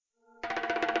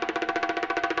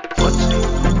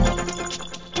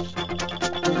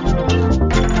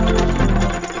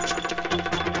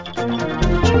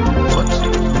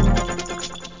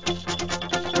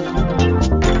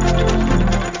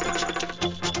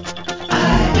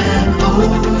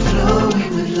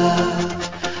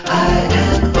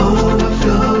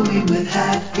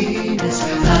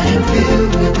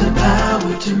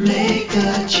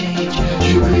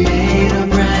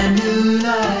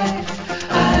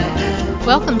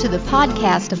Welcome to the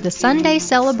podcast of the Sunday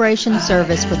celebration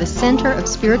service for the Center of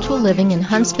Spiritual Living in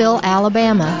Huntsville,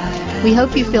 Alabama. We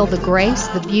hope you feel the grace,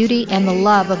 the beauty, and the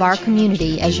love of our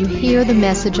community as you hear the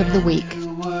message of the week.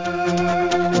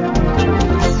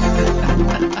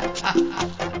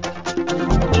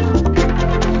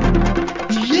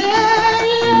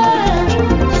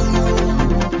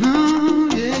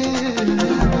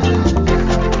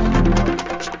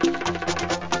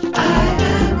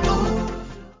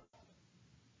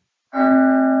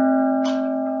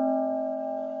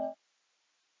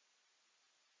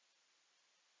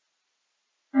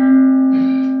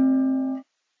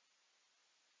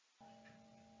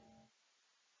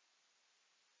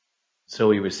 So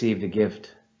we received a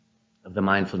gift of the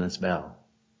mindfulness bell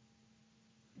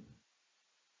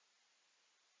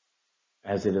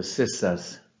as it assists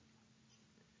us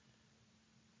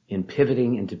in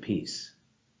pivoting into peace.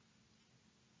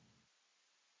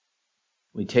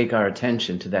 We take our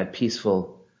attention to that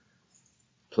peaceful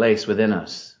place within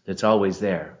us that's always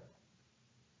there.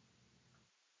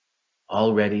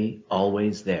 Already,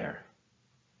 always there.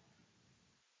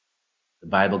 The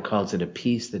Bible calls it a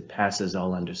peace that passes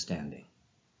all understanding.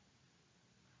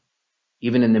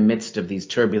 Even in the midst of these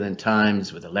turbulent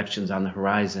times with elections on the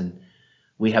horizon,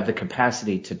 we have the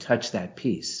capacity to touch that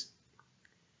peace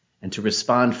and to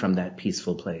respond from that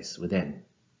peaceful place within.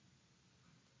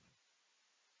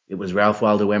 It was Ralph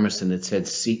Waldo Emerson that said,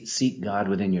 seek God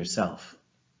within yourself.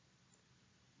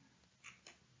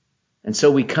 And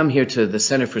so we come here to the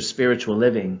Center for Spiritual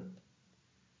Living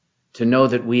to know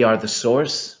that we are the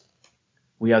source,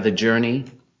 we are the journey,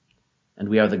 and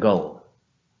we are the goal.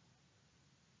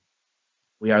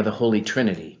 We are the Holy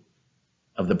Trinity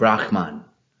of the Brahman,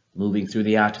 moving through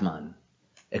the Atman,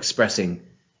 expressing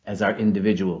as our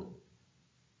individual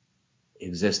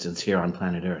existence here on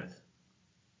planet Earth.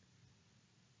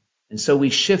 And so we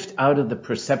shift out of the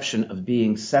perception of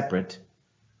being separate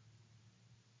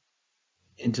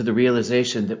into the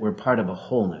realization that we're part of a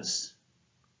wholeness,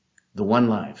 the one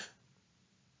life.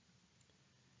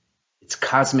 It's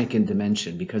cosmic in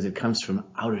dimension because it comes from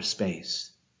outer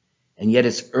space, and yet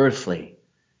it's earthly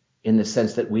in the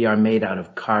sense that we are made out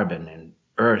of carbon and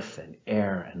earth and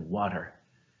air and water.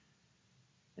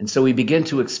 And so we begin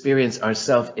to experience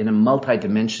ourselves in a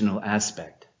multidimensional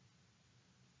aspect,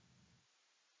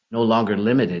 no longer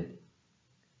limited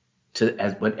to,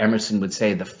 as what Emerson would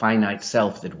say, the finite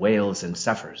self that wails and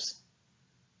suffers.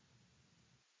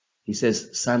 He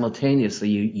says, simultaneously,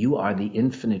 you are the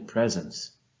infinite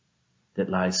presence that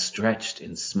lies stretched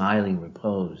in smiling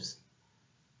repose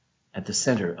at the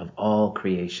center of all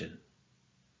creation.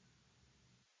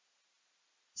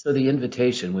 So the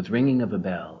invitation with ringing of a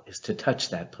bell is to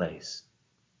touch that place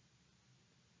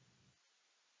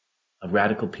of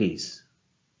radical peace,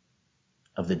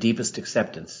 of the deepest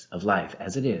acceptance of life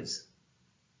as it is,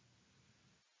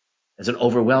 as an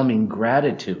overwhelming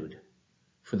gratitude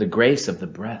for the grace of the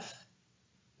breath,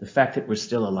 the fact that we're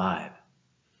still alive,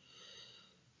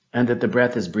 and that the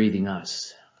breath is breathing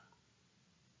us.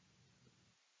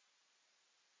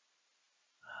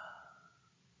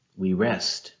 We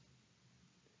rest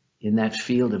in that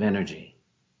field of energy.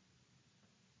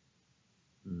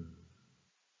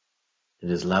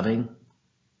 It is loving.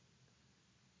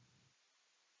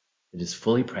 It is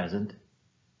fully present.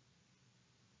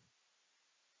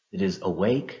 It is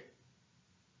awake,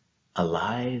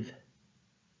 alive,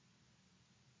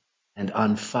 and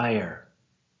on fire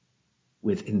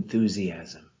with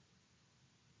enthusiasm.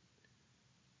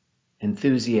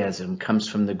 Enthusiasm comes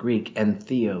from the Greek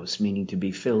entheos, meaning to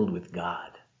be filled with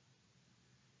God.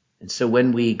 And so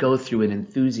when we go through an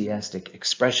enthusiastic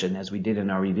expression, as we did in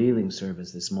our revealing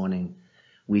service this morning,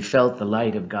 we felt the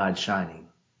light of God shining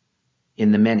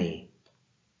in the many,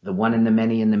 the one in the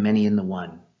many and the many in the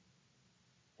one.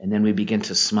 And then we begin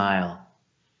to smile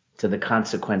to the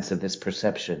consequence of this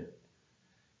perception,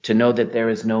 to know that there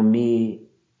is no me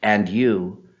and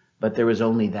you, but there is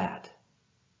only that,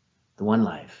 the one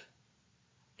life,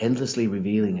 endlessly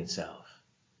revealing itself.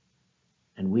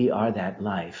 And we are that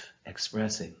life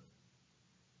expressing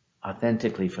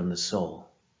authentically from the soul.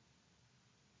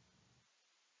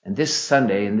 And this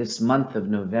Sunday, in this month of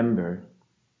November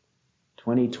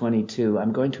 2022,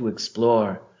 I'm going to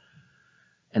explore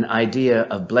an idea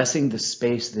of blessing the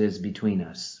space that is between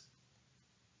us.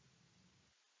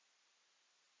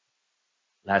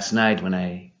 Last night when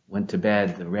I went to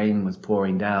bed, the rain was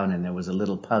pouring down and there was a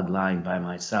little pug lying by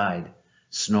my side,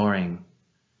 snoring.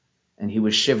 And he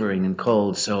was shivering and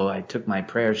cold, so I took my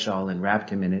prayer shawl and wrapped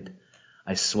him in it.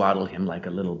 I swaddled him like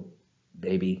a little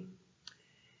baby.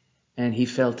 And he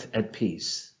felt at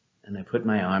peace. And I put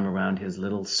my arm around his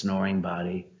little snoring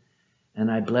body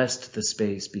and I blessed the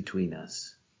space between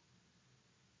us.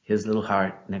 His little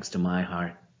heart next to my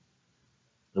heart,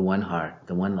 the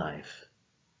one life,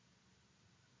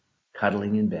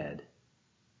 cuddling in bed,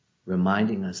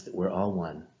 reminding us that we're all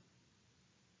one.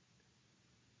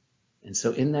 And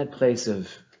so in that place of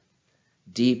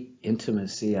deep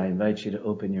intimacy, I invite you to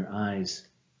open your eyes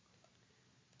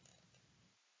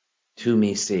to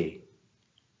me see.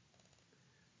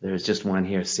 There's just one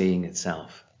here seeing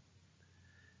itself.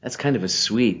 That's kind of a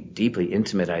sweet, deeply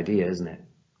intimate idea, isn't it?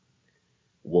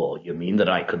 Well, you mean that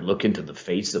I could look into the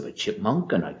face of a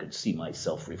chipmunk and I could see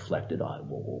myself reflected?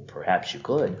 Well, perhaps you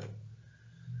could.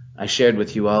 I shared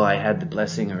with you all I had the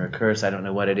blessing or a curse, I don't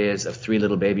know what it is, of 3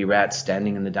 little baby rats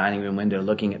standing in the dining room window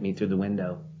looking at me through the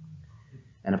window.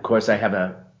 And of course I have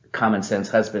a common sense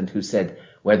husband who said,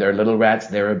 where there are little rats,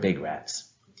 there are big rats.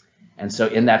 And so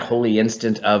in that holy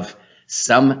instant of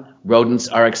some rodents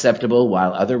are acceptable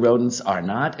while other rodents are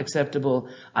not acceptable,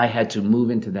 I had to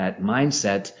move into that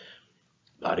mindset,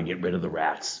 got to get rid of the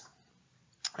rats.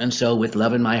 And so with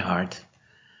love in my heart,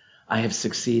 I have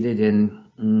succeeded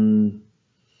in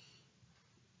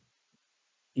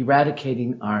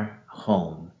eradicating our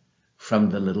home from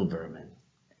the little vermin.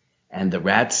 And the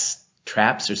rats'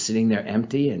 traps are sitting there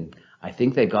empty, and I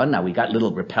think they've gone now. We got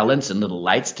little repellents and little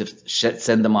lights to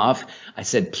send them off. I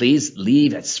said, please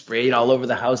leave. I sprayed all over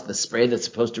the house, the spray that's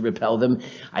supposed to repel them.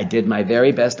 I did my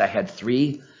very best. I had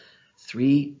three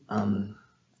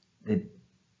they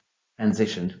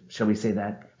transitioned, shall we say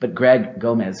that? But Greg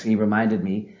Gomez, he reminded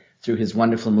me through his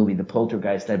wonderful movie, The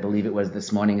Poltergeist, I believe it was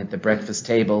this morning at the breakfast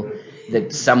table,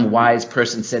 that some wise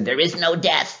person said, there is no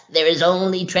death, there is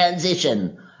only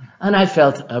transition. And I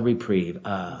felt a reprieve.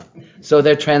 So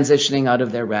they're transitioning out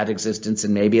of their rat existence,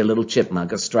 and maybe a little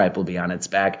chipmunk, a stripe, will be on its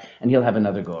back, and he'll have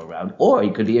another go around. Or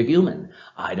he could be a human.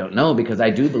 I don't know, because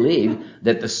I do believe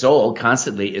that the soul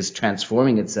constantly is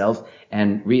transforming itself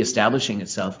and reestablishing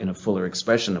itself in a fuller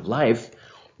expression of life.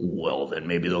 Well, then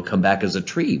maybe they'll come back as a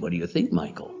tree. What do you think,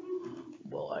 Michael?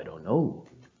 Well, I don't know.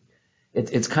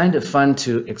 It's kind of fun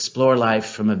to explore life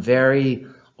from a very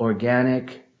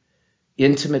organic,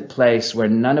 intimate place where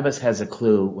none of us has a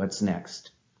clue what's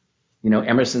next. You know,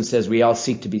 Emerson says we all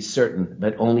seek to be certain,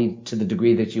 but only to the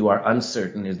degree that you are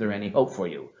uncertain is there any hope for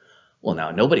you. Well,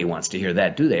 now, nobody wants to hear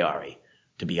that, do they, Ari?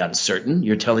 To be uncertain?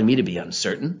 You're telling me to be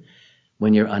uncertain?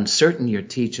 When you're uncertain, you're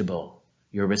teachable,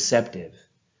 you're receptive,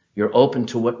 you're open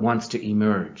to what wants to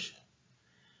emerge.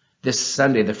 This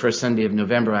Sunday, the first Sunday of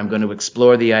November, I'm going to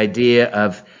explore the idea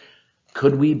of,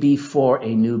 could we be for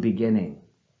a new beginning?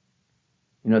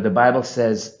 You know, the Bible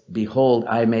says, behold,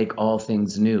 I make all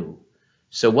things new.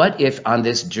 So what if on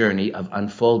this journey of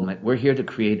unfoldment, we're here to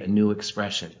create a new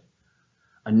expression,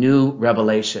 a new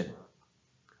revelation?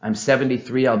 I'm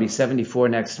 73, I'll be 74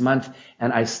 next month,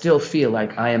 and I still feel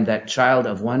like I am that child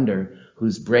of wonder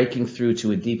who's breaking through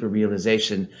to a deeper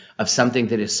realization of something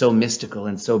that is so mystical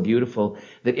and so beautiful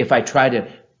that if I try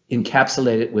to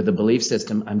encapsulate it with a belief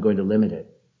system, I'm going to limit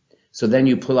it. So then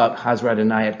you pull out Hazrat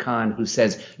Inayat Khan, who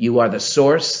says, you are the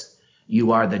source,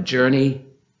 you are the journey,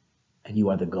 and you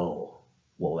are the goal.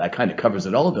 Well, that kind of covers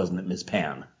it all, doesn't it, Ms.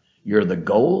 Pam? You're the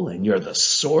goal, and you're the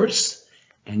source,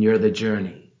 and you're the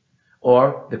journey.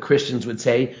 Or the Christians would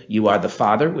say, you are the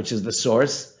Father, which is the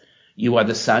source, you are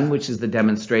the Son, which is the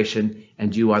demonstration,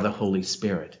 and you are the Holy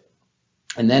Spirit.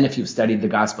 And then if you've studied the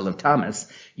Gospel of Thomas,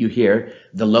 you hear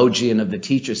the logian of the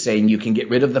teacher saying, you can get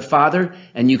rid of the Father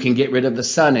and you can get rid of the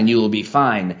Son and you will be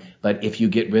fine. But if you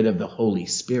get rid of the Holy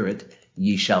Spirit,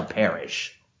 ye shall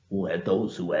perish. Let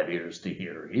those who have ears to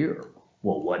hear, hear.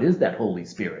 Well, what is that Holy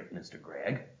Spirit, Mr.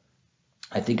 Gregg?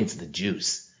 I think it's the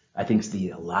juice. I think it's the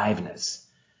aliveness.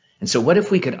 And so what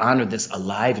if we could honor this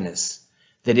aliveness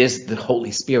that is the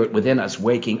Holy Spirit within us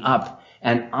waking up,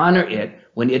 and honor it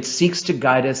when it seeks to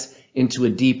guide us into a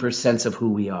deeper sense of who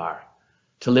we are,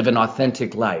 to live an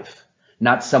authentic life,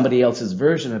 not somebody else's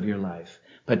version of your life,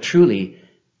 but truly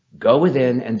go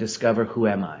within and discover, who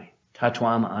am I?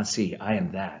 Tatwam Asi, I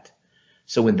am that.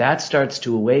 So when that starts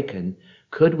to awaken,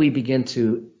 could we begin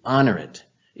to honor it?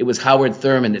 It was Howard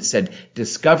Thurman that said,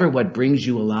 discover what brings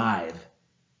you alive,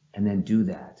 and then do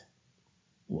that.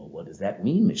 Well, what does that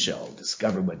mean, Michelle?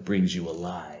 Discover what brings you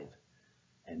alive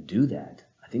and do that.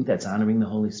 I think that's honoring the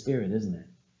Holy Spirit, isn't it?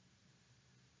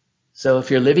 So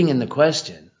if you're living in the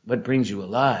question, what brings you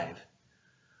alive?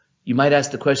 You might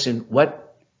ask the question,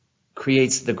 what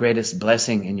creates the greatest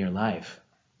blessing in your life?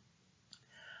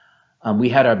 We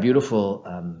had our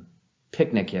beautiful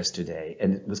picnic yesterday,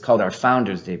 and it was called our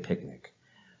Founders Day picnic.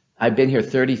 I've been here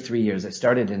 33 years. I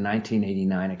started in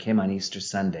 1989. I came on Easter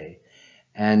Sunday.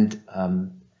 And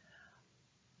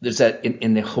there's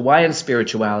in the Hawaiian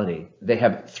spirituality, they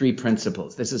have 3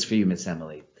 principles. This is for you, Miss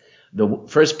Emily. The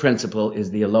first principle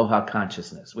is the aloha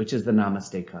consciousness, which is the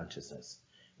namaste consciousness.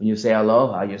 When you say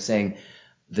aloha, you're saying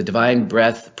the divine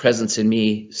breath, presence in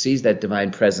me, sees that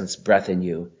divine presence, breath in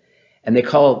you. And they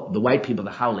call the white people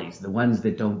the haulis, the ones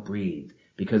that don't breathe,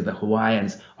 because the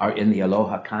Hawaiians are in the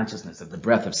aloha consciousness of the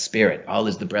breath of spirit. All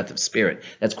is the breath of spirit.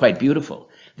 That's quite beautiful.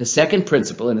 The second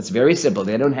principle, and it's very simple,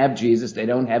 they don't have Jesus, they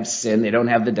don't have sin, they don't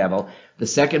have the devil. The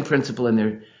second principle in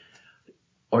their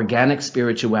organic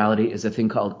spirituality is a thing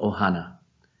called ohana.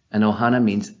 And ohana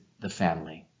means the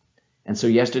family. And so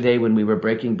yesterday when we were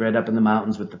breaking bread up in the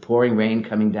mountains with the pouring rain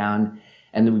coming down,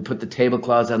 and then we put the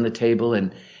tablecloths on the table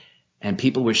and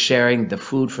people were sharing the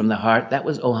food from the heart, that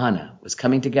was ohana, was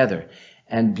coming together.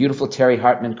 And beautiful Terry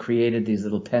Hartman created these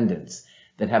little pendants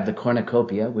that have the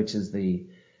cornucopia, which is the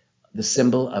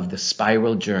symbol of the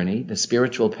spiral journey. The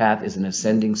spiritual path is an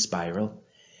ascending spiral.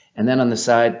 And then on the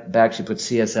side back, she put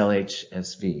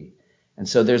CSLHSV. And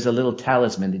so there's a little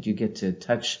talisman that you get to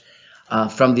touch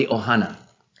from the ohana.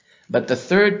 But the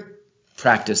third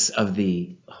practice of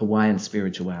the Hawaiian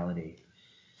spirituality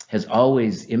has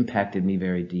always impacted me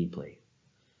very deeply.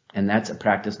 And that's a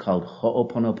practice called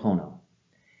ho'oponopono.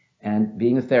 And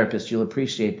being a therapist, you'll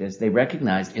appreciate this. They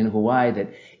recognized in Hawaii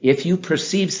that if you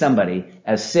perceive somebody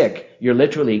as sick, you're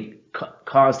literally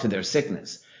cause to their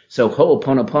sickness. So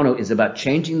ho'oponopono is about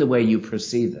changing the way you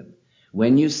perceive them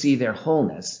when you see their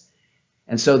wholeness.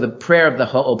 And so the prayer of the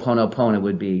ho'oponopono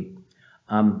would be,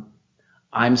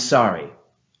 I'm sorry.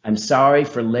 I'm sorry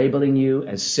for labeling you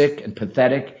as sick and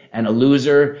pathetic and a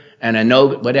loser and a no,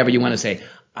 whatever you want to say.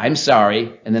 I'm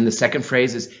sorry. And then the second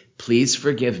phrase is, please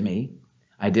forgive me.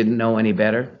 I didn't know any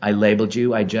better. I labeled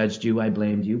you. I judged you. I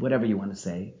blamed you, whatever you want to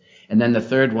say. And then the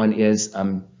third one is,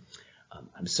 I'm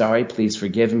sorry. Please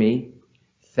forgive me.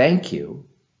 Thank you.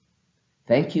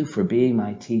 Thank you for being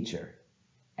my teacher.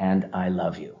 And I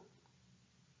love you.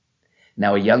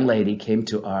 Now, a young lady came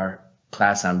to our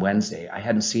class on Wednesday. I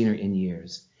hadn't seen her in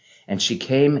years. And she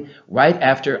came right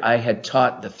after I had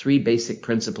taught the 3 basic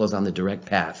principles on the direct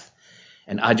path.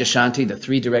 And Adyashanti, the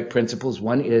 3 direct principles,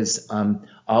 one is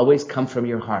always come from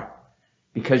your heart.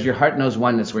 Because your heart knows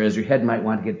oneness, whereas your head might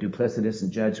want to get duplicitous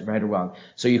and judge right or wrong.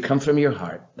 So you come from your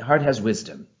heart. The heart has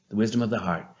wisdom, the wisdom of the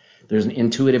heart. There's an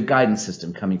intuitive guidance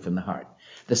system coming from the heart.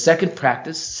 The second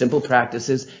practice, simple practice,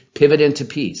 is pivot into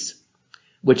peace,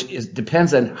 which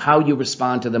depends on how you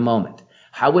respond to the moment.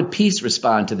 How would peace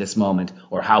respond to this moment?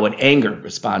 Or how would anger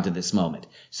respond to this moment?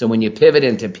 So when you pivot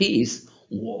into peace,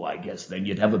 well, I guess then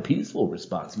you'd have a peaceful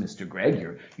response, Mr.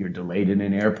 Greg. You're delayed in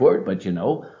an airport, but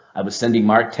I was sending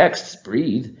Mark texts,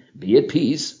 breathe, be at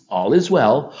peace, all is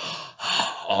well,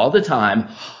 all the time,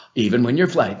 even when your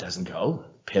flight doesn't go,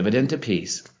 pivot into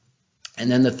peace. And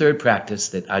then the third practice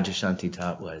that Adyashanti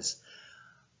taught was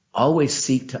always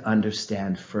seek to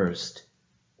understand first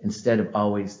instead of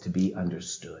always to be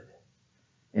understood.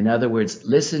 In other words,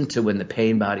 listen to when the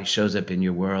pain body shows up in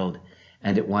your world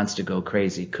and it wants to go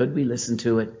crazy. Could we listen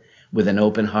to it with an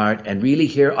open heart and really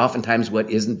hear oftentimes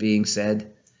what isn't being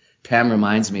said? Pam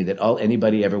reminds me that all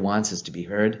anybody ever wants is to be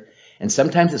heard. And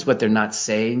sometimes it's what they're not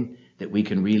saying that we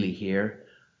can really hear.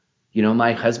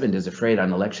 My husband is afraid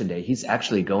on election day. He's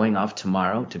actually going off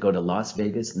tomorrow to go to Las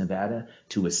Vegas, Nevada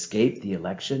to escape the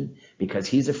election because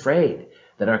he's afraid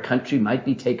that our country might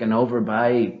be taken over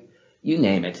by, you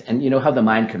name it. And you know how the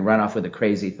mind can run off with a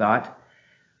crazy thought?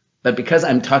 But because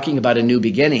I'm talking about a new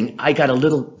beginning, I got a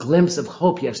little glimpse of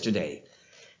hope yesterday.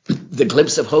 The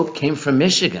glimpse of hope came from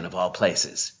Michigan, of all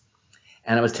places.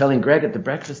 And I was telling Greg at the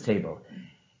breakfast table,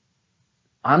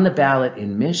 on the ballot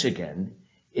in Michigan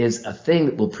is a thing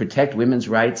that will protect women's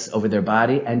rights over their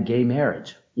body and gay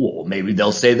marriage. Well, maybe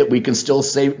they'll say that we can still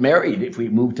stay married if we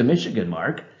move to Michigan,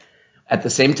 Mark. At the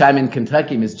same time in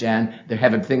Kentucky, Ms. Jan, they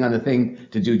have a thing on the thing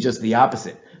to do just the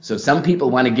opposite. So some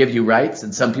people want to give you rights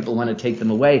and some people want to take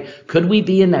them away. Could we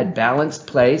be in that balanced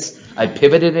place? I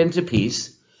pivoted into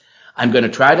peace. I'm going to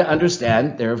try to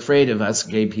understand. They're afraid of us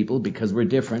gay people because we're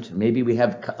different. Maybe we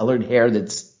have colored hair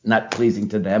that's not pleasing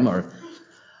to them, or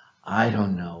I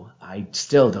don't know. I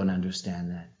still don't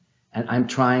understand that. And I'm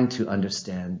trying to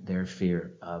understand their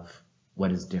fear of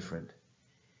what is different.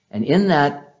 And in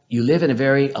that, you live in a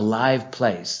very alive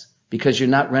place because you're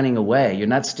not running away. You're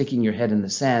not sticking your head in the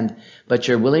sand, but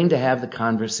you're willing to have the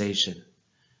conversation.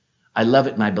 I love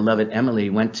it. My beloved Emily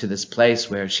went to this place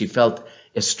where she felt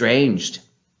estranged,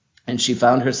 and she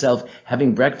found herself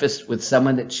having breakfast with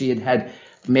someone that she had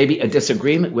maybe a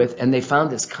disagreement with, and they found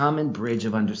this common bridge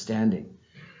of understanding.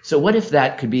 So what if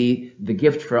that could be the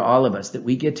gift for all of us, that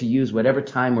we get to use whatever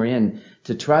time we're in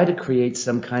to try to create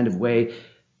some kind of way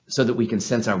so that we can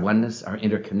sense our oneness, our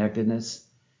interconnectedness,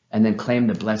 and then claim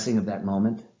the blessing of that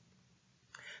moment.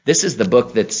 This is the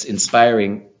book that's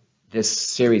inspiring this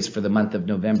series for the month of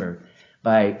November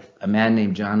by a man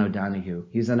named John O'Donohue.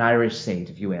 He's an Irish saint,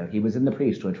 if you will. He was in the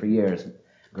priesthood for years,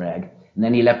 Greg. And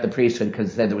then he left the priesthood because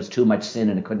he said there was too much sin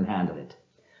and he couldn't handle it.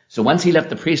 So once he left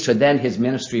the priesthood, then his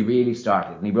ministry really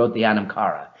started. And he wrote the Anam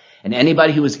Cara. And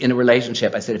anybody who was in a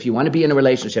relationship, I said, if you want to be in a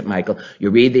relationship, Michael, you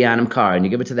read the Anam Cara and you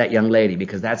give it to that young lady,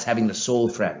 because that's having the soul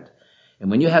friend.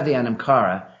 And when you have the Anam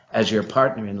Cara as your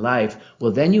partner in life,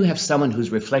 well, then you have someone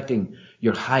who's reflecting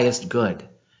your highest good,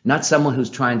 not someone who's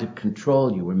trying to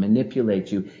control you or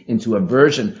manipulate you into a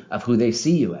version of who they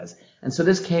see you as. And so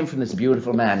this came from this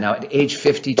beautiful man. Now, at age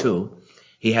 52,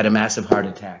 he had a massive heart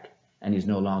attack, and he's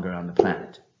no longer on the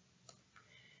planet.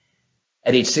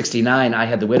 At age 69, I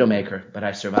had the Widowmaker, but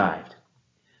I survived.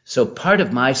 So part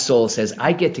of my soul says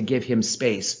I get to give him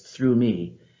space through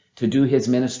me to do his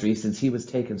ministry, since he was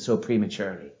taken so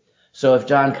prematurely. So if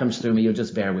John comes through me, you'll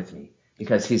just bear with me,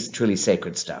 because he's truly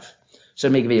sacred stuff. So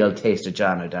let me give you a little taste of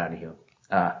John O'Donohue.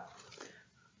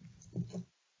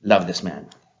 Love this man.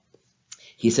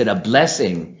 He said, a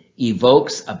blessing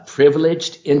evokes a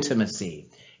privileged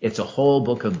intimacy. It's a whole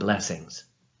book of blessings.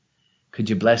 Could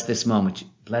you bless this moment?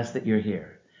 Bless that you're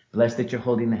here. Bless that you're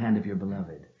holding the hand of your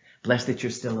beloved. Bless that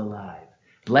you're still alive.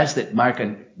 Bless that Mark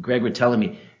and Greg were telling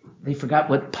me they forgot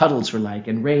what puddles were like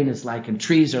and rain is like and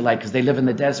trees are like because they live in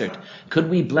the desert. Could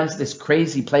we bless this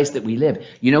crazy place that we live?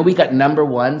 You know, we got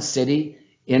 #1 city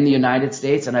in the United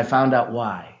States, and I found out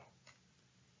why.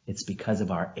 It's because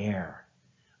of our air.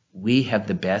 We have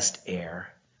the best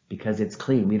air because it's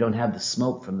clean. We don't have the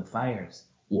smoke from the fires.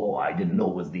 Whoa, I didn't know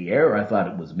it was the air. I thought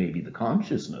it was maybe the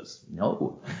consciousness.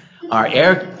 No. Our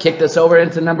air kicked us over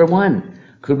into #1.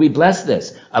 Could we bless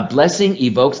this? A blessing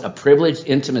evokes a privileged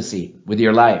intimacy with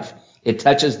your life. It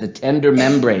touches the tender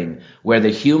membrane where the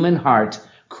human heart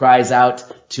cries out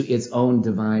to its own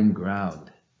divine ground.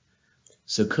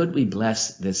 So could we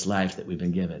bless this life that we've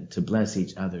been given, to bless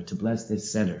each other, to bless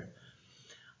this center,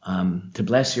 to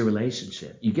bless your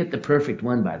relationship? You get the perfect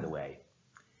one, by the way.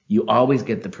 You always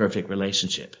get the perfect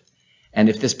relationship. And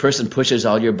if this person pushes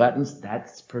all your buttons,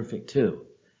 that's perfect too.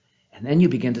 And then you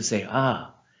begin to say,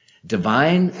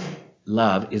 divine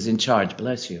love is in charge.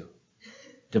 Bless you.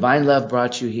 Divine love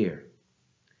brought you here.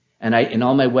 And in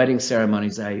all my wedding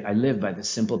ceremonies, I live by this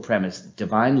simple premise.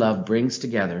 Divine love brings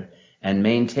together and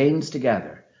maintains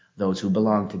together those who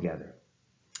belong together.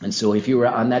 And so if you were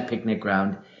on that picnic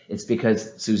ground, it's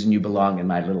because, Susan, you belong in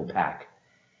my little pack.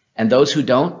 And those who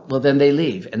don't, well, then they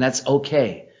leave. And that's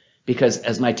okay. Because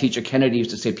as my teacher Kennedy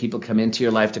used to say, people come into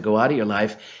your life to go out of your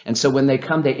life. And so when they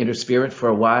come, they enter spirit for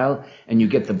a while, and you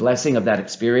get the blessing of that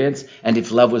experience. And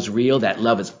if love was real, that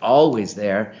love is always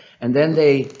there. And then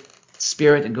they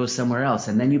spirit and go somewhere else.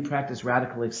 And then you practice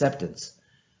radical acceptance.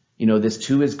 You know, this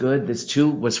too is good. This too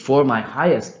was for my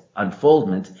highest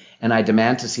unfoldment, and I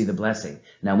demand to see the blessing.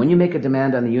 Now, when you make a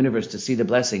demand on the universe to see the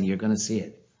blessing, you're going to see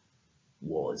it.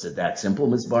 Well, is it that simple,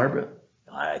 Miss Barbara?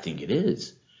 I think it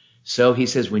is. So he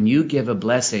says, when you give a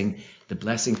blessing, the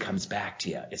blessing comes back to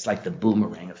you. It's like the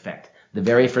boomerang effect. The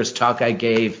very first talk I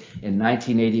gave in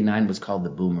 1989 was called the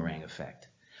boomerang effect.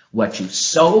 What you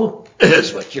sow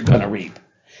is what you're going to reap.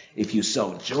 If you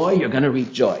sow joy, you're going to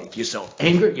reap joy. If you sow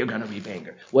anger, you're going to reap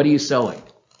anger. What are you sowing?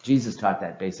 Jesus taught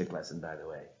that basic lesson, by the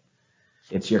way.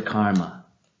 It's your karma.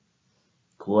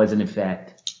 Cause and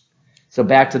effect. So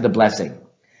back to the blessing.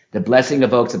 The blessing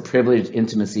evokes a privileged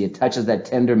intimacy. It touches that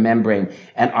tender membrane.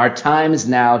 And our times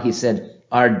now, he said,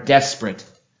 are desperate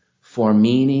for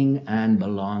meaning and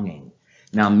belonging.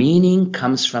 Now, meaning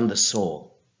comes from the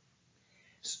soul.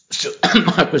 So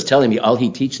Mark was telling me all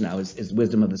he teaches now is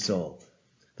wisdom of the soul.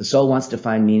 The soul wants to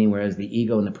find meaning, whereas the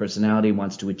ego and the personality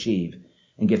wants to achieve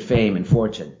and get fame and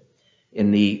fortune.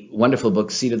 In the wonderful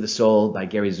book, Seat of the Soul by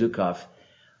Gary Zukav,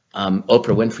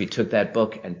 Oprah Winfrey took that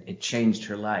book and it changed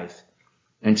her life.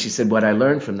 And she said, what I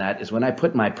learned from that is when I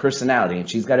put my personality, and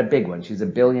she's got a big one, she's a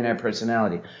billionaire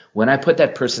personality. When I put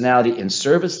that personality in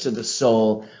service to the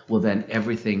soul, well, then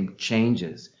everything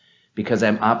changes because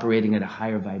I'm operating at a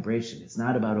higher vibration. It's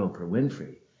not about Oprah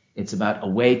Winfrey. It's about a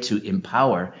way to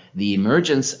empower the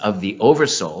emergence of the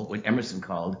oversoul, what Emerson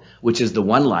called, which is the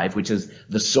one life, which is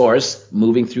the source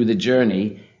moving through the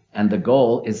journey, and the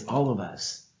goal is all of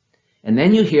us. And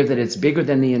then you hear that it's bigger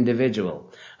than the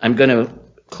individual. I'm going to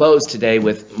close today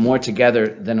with More Together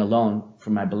Than Alone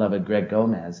from my beloved Greg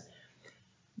Gomez,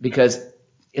 because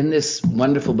in this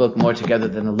wonderful book, More Together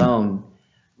Than Alone,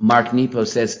 Mark Nepo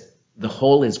says, the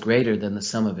whole is greater than the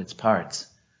sum of its parts.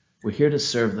 We're here to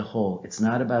serve the whole. It's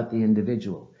not about the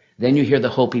individual. Then you hear the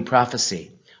Hopi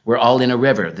prophecy. We're all in a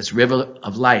river, this river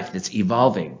of life that's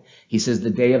evolving. He says the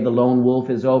day of the lone wolf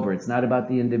is over. It's not about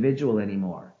the individual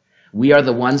anymore. We are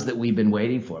the ones that we've been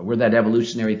waiting for. We're that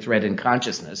evolutionary thread in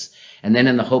consciousness. And then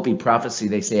in the Hopi prophecy,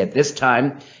 they say at this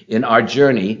time in our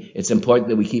journey, it's important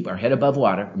that we keep our head above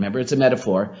water. Remember, it's a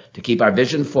metaphor, to keep our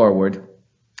vision forward.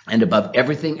 And above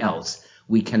everything else,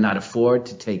 we cannot afford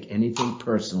to take anything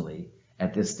personally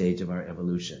at this stage of our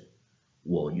evolution.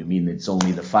 Well, you mean it's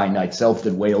only the finite self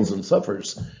that wails and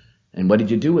suffers? And what did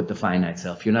you do with the finite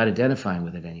self? You're not identifying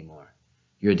with it anymore.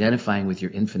 You're identifying with your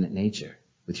infinite nature,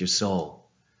 with your soul,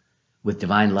 with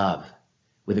divine love,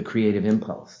 with a creative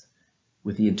impulse,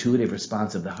 with the intuitive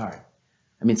response of the heart.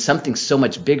 I mean, something so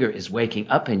much bigger is waking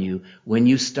up in you when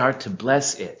you start to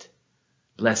bless it.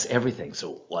 Bless everything.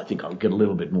 So, I think I'll get a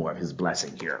little bit more of his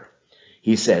blessing here.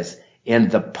 He says, in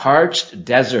the parched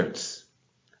deserts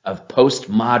of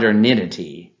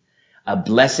postmodernity, a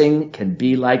blessing can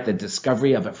be like the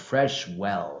discovery of a fresh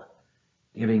well,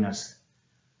 giving us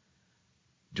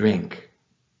drink.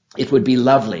 It would be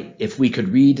lovely if we could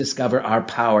rediscover our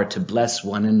power to bless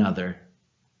one another.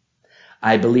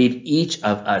 I believe each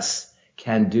of us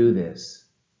can do this.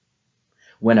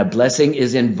 When a blessing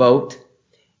is invoked,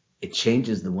 it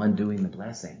changes the one doing the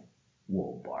blessing.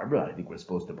 Whoa, Barbara, I think we're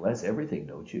supposed to bless everything,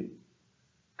 don't you?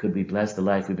 Could we bless the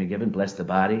life we've been given, bless the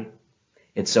body?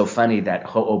 It's so funny, that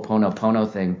Ho'oponopono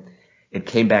thing, it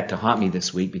came back to haunt me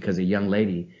this week because a young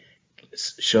lady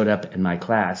showed up in my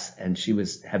class and she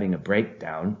was having a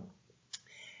breakdown.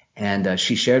 And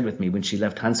she shared with me when she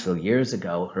left Huntsville years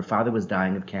ago, her father was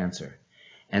dying of cancer.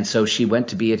 And so she went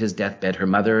to be at his deathbed. Her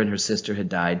mother and her sister had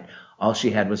died. All she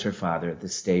had was her father at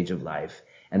this stage of life.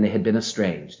 And they had been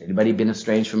estranged. Anybody been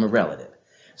estranged from a relative?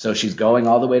 So she's going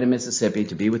all the way to Mississippi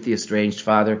to be with the estranged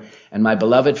father. And my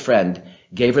beloved friend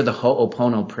gave her the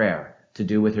Ho'opono prayer to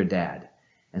do with her dad.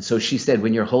 And so she said,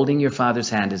 when you're holding your father's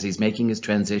hand as he's making his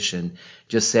transition,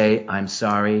 just say, I'm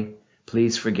sorry.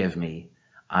 Please forgive me.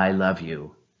 I love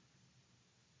you.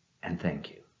 And thank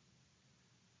you.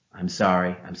 I'm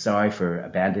sorry. I'm sorry for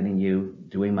abandoning you,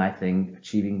 doing my thing,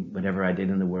 achieving whatever I did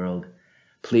in the world.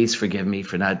 Please forgive me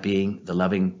for not being the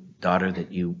loving daughter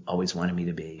that you always wanted me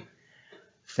to be.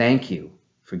 Thank you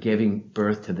for giving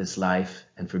birth to this life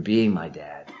and for being my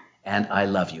dad. And I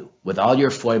love you. With all your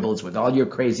foibles, with all your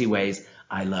crazy ways,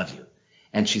 I love you.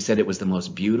 And she said it was the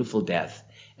most beautiful death.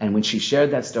 And when she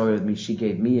shared that story with me, she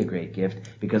gave me a great gift,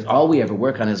 because all we ever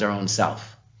work on is our own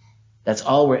self. That's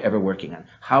all we're ever working on.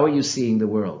 How are you seeing the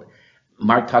world?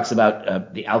 Mark talks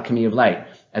about the alchemy of light.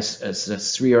 As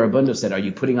Sri Aurobindo said, are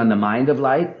you putting on the mind of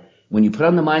light? When you put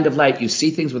on the mind of light, you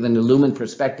see things with an illumined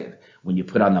perspective. When you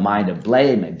put on the mind of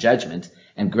blame and judgment,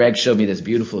 and Greg showed me this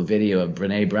beautiful video of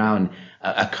Brene Brown,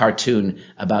 a cartoon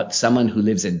about someone who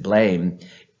lives in blame.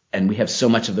 And we have so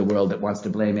much of the world that wants to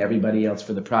blame everybody else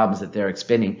for the problems that they're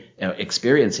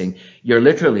experiencing. You're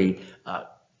literally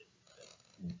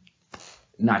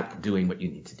not doing what you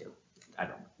need to do.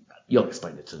 You'll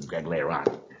explain it to Greg later on.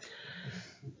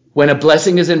 When a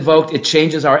blessing is invoked, it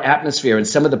changes our atmosphere, and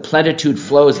some of the plenitude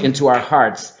flows into our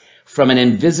hearts from an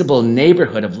invisible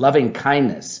neighborhood of loving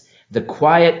kindness. The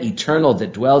quiet eternal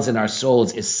that dwells in our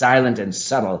souls is silent and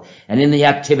subtle, and in the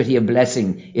activity of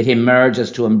blessing, it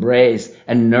emerges to embrace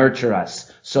and nurture us.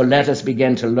 So let us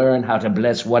begin to learn how to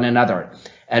bless one another.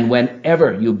 And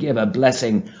whenever you give a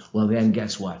blessing, well then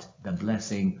guess what? The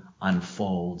blessing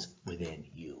unfolds within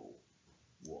you.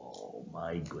 Whoa,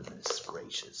 my goodness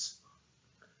gracious.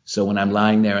 So when I'm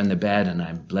lying there in the bed and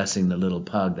I'm blessing the little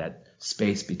pug, that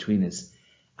space between us,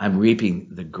 I'm reaping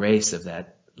the grace of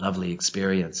that lovely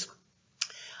experience.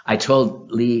 I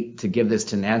told Lee to give this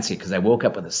to Nancy because I woke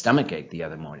up with a stomach ache the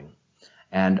other morning.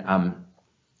 And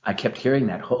I kept hearing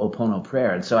that Ho'opono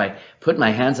prayer. And so I put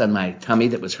my hands on my tummy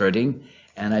that was hurting.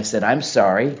 And I said, I'm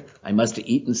sorry. I must have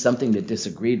eaten something that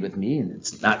disagreed with me, and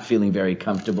it's not feeling very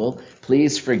comfortable.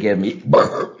 Please forgive me.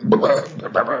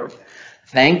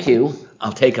 Thank you.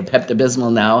 I'll take a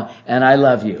Pepto-Bismol now, and I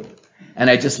love you. And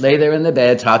I just lay there in the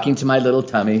bed talking to my little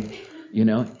tummy,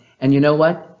 And you know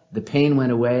what? The pain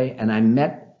went away, and I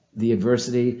met the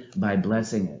adversity by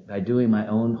blessing it, by doing my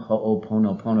own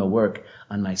Ho'oponopono work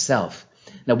on myself.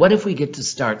 Now, what if we get to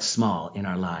start small in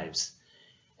our lives?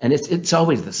 And it's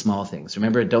always the small things.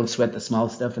 Remember, don't sweat the small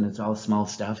stuff, and it's all small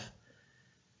stuff.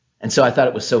 And so I thought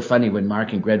it was so funny when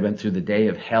Mark and Greg went through the day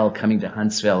of hell coming to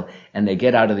Huntsville, and they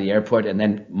get out of the airport, and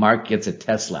then Mark gets a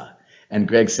Tesla. And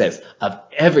Greg says, of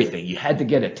everything, you had to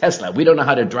get a Tesla. We don't know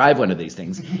how to drive one of these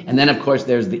things. And then, of course,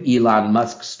 there's the Elon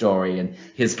Musk story and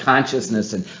his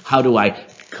consciousness and how do I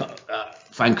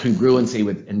find congruency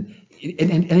with, and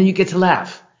then you get to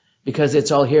laugh because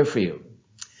it's all here for you.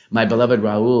 My beloved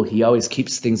Raul, he always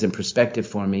keeps things in perspective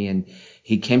for me, and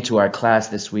he came to our class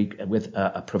this week with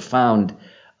a profound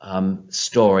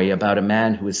story about a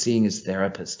man who was seeing his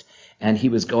therapist, and he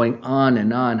was going on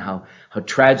and on how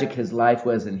tragic his life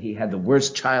was, and he had the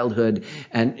worst childhood,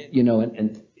 and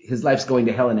his life's going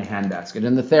to hell in a handbasket.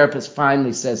 And the therapist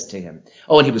finally says to him,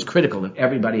 and he was critical of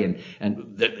everybody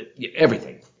and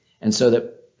everything. And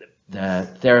so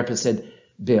the therapist said,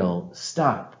 Bill,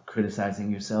 stop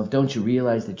criticizing yourself. Don't you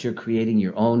realize that you're creating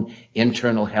your own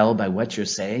internal hell by what you're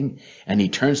saying? And he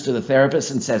turns to the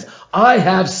therapist and says, I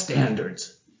have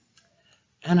standards.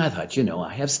 And I thought,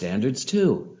 I have standards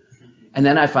too. And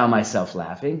then I found myself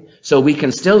laughing. So we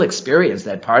can still experience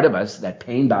that part of us, that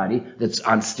pain body that's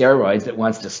on steroids that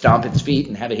wants to stomp its feet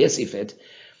and have a hissy fit.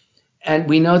 And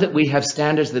we know that we have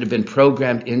standards that have been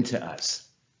programmed into us.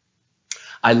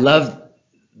 I love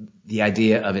the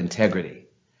idea of integrity.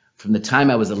 From the time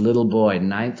I was a little boy,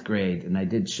 9th grade, and I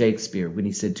did Shakespeare when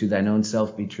he said, to thine own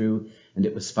self be true, and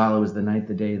it was follow as the night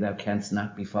the day, thou canst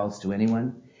not be false to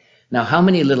anyone. Now, how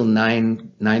many little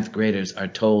 9th graders are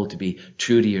told to be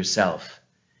true to yourself?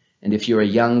 And if you're a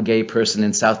young gay person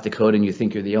in South Dakota and you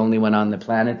think you're the only one on the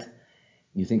planet,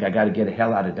 you think I got to get the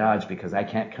hell out of Dodge because I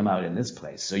can't come out in this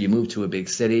place. So you move to a big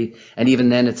city, and even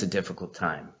then it's a difficult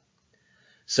time.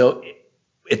 So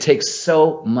it takes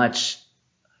so much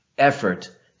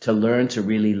effort to learn to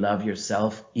really love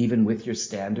yourself, even with your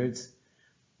standards.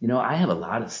 I have a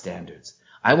lot of standards.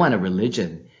 I want a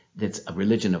religion that's a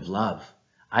religion of love.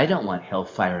 I don't want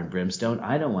hellfire and brimstone.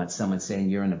 I don't want someone saying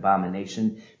you're an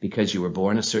abomination because you were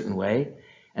born a certain way.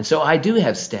 And so I do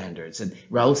have standards. And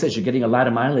Raul says, you're getting a lot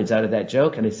of mileage out of that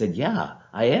joke. And I said, yeah,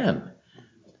 I am.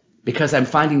 Because I'm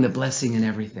finding the blessing in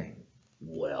everything.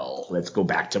 Well, let's go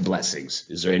back to blessings.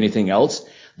 Is there anything else?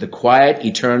 The quiet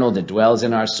eternal that dwells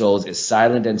in our souls is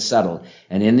silent and subtle,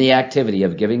 and in the activity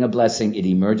of giving a blessing, it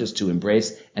emerges to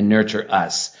embrace and nurture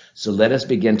us. So let us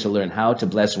begin to learn how to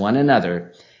bless one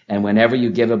another, and whenever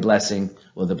you give a blessing,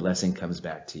 the blessing comes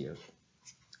back to you.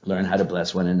 Learn how to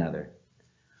bless one another.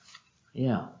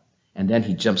 Yeah. And then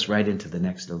he jumps right into the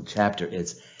next little chapter.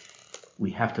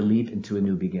 We have to leap into a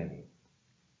new beginning.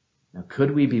 Now,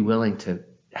 could we be willing to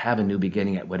have a new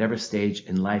beginning at whatever stage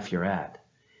in life you're at?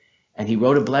 And he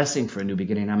wrote a blessing for a new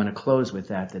beginning. I'm going to close with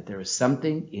that there is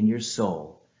something in your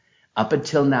soul up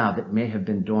until now that may have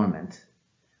been dormant,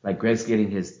 like Greg's getting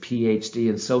his PhD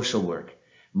in social work.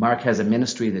 Mark has a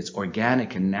ministry that's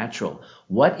organic and natural.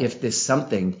 What if this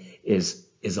something is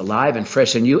alive and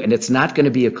fresh in you, and it's not going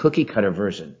to be a cookie cutter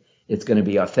version? It's going to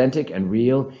be authentic and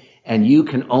real, and you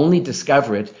can only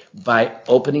discover it by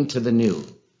opening to the new,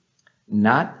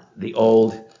 not the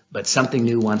old, but something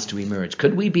new wants to emerge.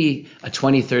 Could we be a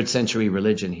 23rd century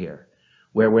religion here,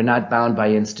 where we're not bound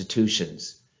by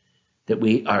institutions, that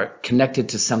we are connected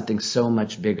to something so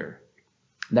much bigger?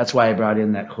 That's why I brought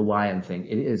in that Hawaiian thing.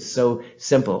 It is so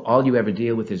simple. All you ever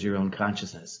deal with is your own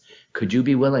consciousness. Could you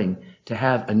be willing to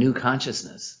have a new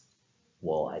consciousness?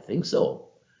 Well, I think so.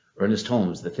 Ernest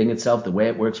Holmes, the thing itself, the way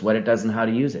it works, what it does, and how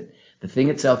to use it. The thing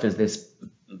itself is this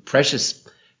precious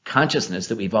consciousness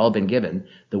that we've all been given.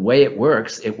 The way it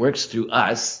works through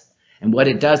us. And what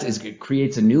it does is it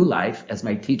creates a new life. As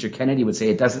my teacher Kennedy would say,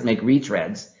 it doesn't make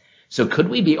retreads. So could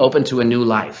we be open to a new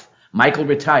life? Michael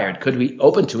retired. Could we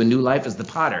open to a new life as the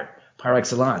potter, par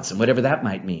excellence, and whatever that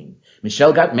might mean?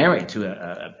 Michelle got married to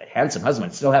a handsome husband.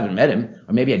 I still haven't met him,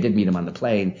 or maybe I did meet him on the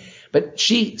plane. But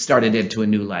she started into a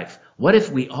new life. What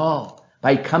if we all,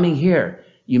 by coming here,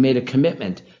 you made a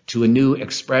commitment to a new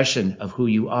expression of who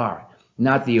you are?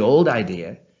 Not the old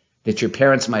idea that your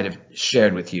parents might have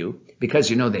shared with you, because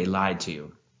they lied to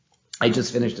you. I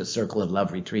just finished a Circle of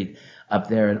Love retreat up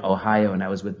there in Ohio, and I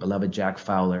was with beloved Jack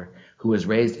Fowler, who was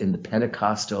raised in the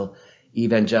Pentecostal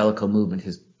evangelical movement.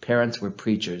 His parents were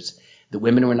preachers. The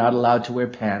women were not allowed to wear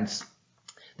pants.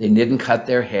 They didn't cut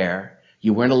their hair.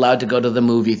 You weren't allowed to go to the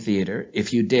movie theater.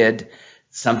 If you did,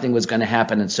 something was going to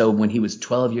happen. And so when he was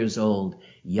 12 years old,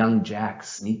 young Jack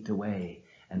sneaked away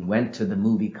and went to the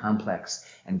movie complex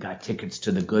and got tickets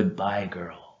to The Goodbye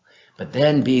Girl. But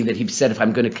then, being that he said, if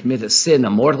I'm going to commit a sin,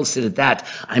 a mortal sin at that,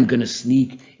 I'm going to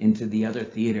sneak into the other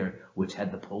theater, which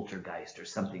had the Poltergeist or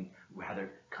something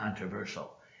rather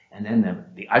controversial. And then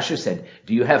the usher said,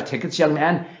 do you have tickets, young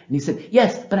man? And he said,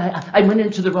 yes, but I went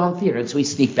into the wrong theater. And so he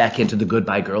sneaked back into The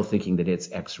Goodbye Girl, thinking that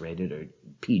it's X-rated or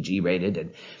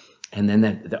PG-rated. And then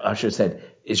the usher said,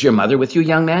 is your mother with you,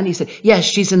 young man? He said, yes,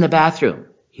 she's in the bathroom.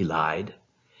 He lied.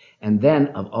 And then,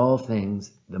 of all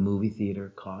things, the movie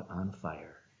theater caught on fire.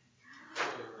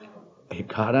 It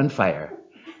caught on fire.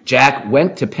 Jack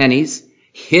went to Penny's,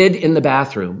 hid in the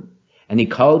bathroom, And he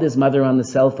called his mother on the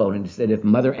cell phone and he said, if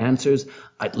mother answers,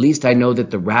 at least I know that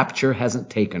the rapture hasn't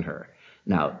taken her.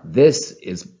 Now, this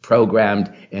is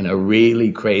programmed in a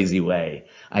really crazy way.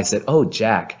 I said, oh,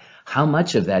 Jack, how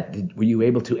much of that were you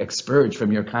able to expurge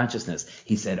from your consciousness?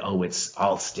 He said, oh, it's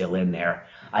all still in there.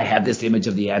 I have this image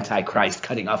of the Antichrist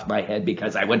cutting off my head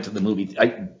because I went to the movie.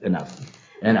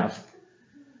 Enough.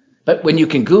 But when you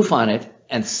can goof on it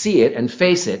and see it and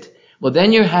face it, well,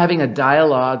 then you're having a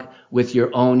dialogue with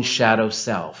your own shadow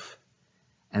self.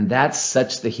 And that's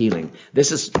such the healing.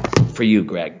 This is for you,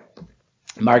 Greg.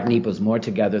 Mark Nepo's More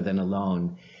Together Than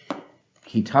Alone.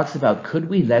 He talks about, could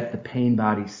we let the pain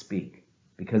body speak?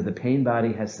 Because the pain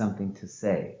body has something to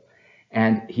say.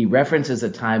 And he references a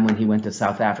time when he went to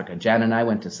South Africa. Jan and I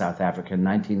went to South Africa in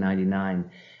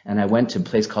 1999. And I went to a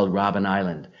place called Robben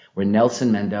Island, where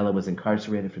Nelson Mandela was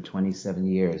incarcerated for 27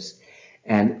 years.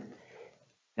 And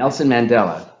Nelson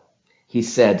Mandela, he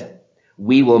said,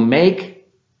 we will make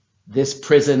this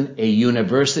prison a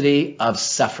university of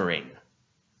suffering.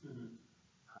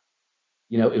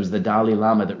 You know, it was the Dalai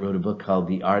Lama that wrote a book called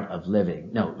The Art of Living.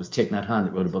 No, it was Thich Nhat Hanh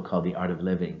that wrote a book called The Art of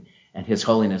Living. And His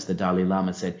Holiness, the Dalai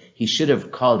Lama, said he should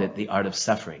have called it The Art of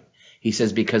Suffering. He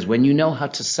says, because when you know how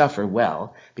to suffer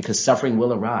well, because suffering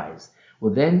will arise,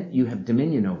 well, then you have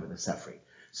dominion over the suffering.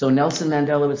 So Nelson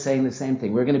Mandela was saying the same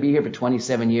thing. We're going to be here for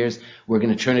 27 years. We're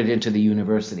going to turn it into the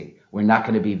university. We're not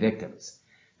going to be victims.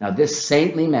 Now, this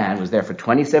saintly man was there for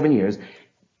 27 years,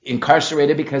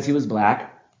 incarcerated because he was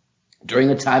black during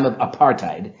a time of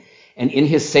apartheid. And in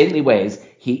his saintly ways,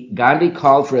 Gandhi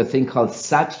called for a thing called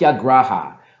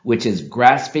satyagraha, which is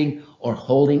grasping or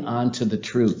holding on to the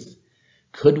truth.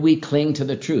 Could we cling to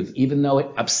the truth, even though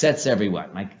it upsets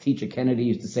everyone? My teacher Kennedy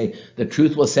used to say, the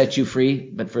truth will set you free,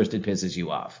 but first it pisses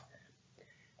you off.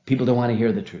 People don't want to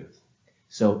hear the truth.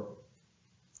 So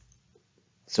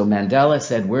Mandela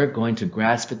said, we're going to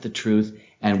grasp at the truth.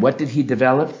 And what did he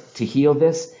develop to heal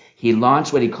this? He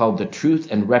launched what he called the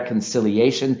Truth and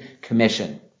Reconciliation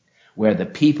Commission, where the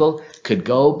people could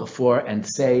go before and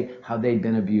say how they'd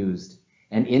been abused.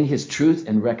 And in his Truth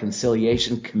and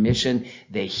Reconciliation Commission,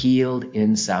 they healed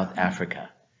in South Africa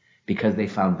because they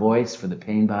found voice for the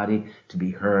pain body to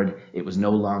be heard. It was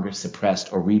no longer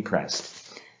suppressed or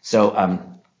repressed. So,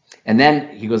 and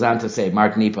then he goes on to say,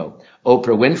 Mark Nepo,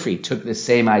 Oprah Winfrey took this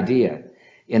same idea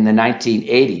in the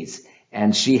 1980s.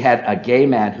 And she had a gay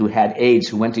man who had AIDS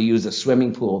who went to use a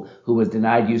swimming pool, who was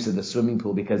denied use of the swimming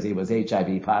pool because he was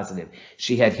HIV positive.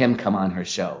 She had him come on her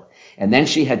show. And then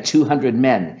she had 200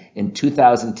 men in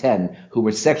 2010 who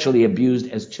were sexually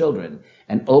abused as children.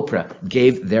 And Oprah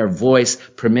gave their voice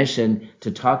permission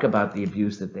to talk about the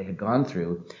abuse that they had gone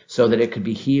through so that it could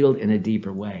be healed in a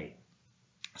deeper way.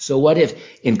 So what if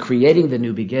in creating the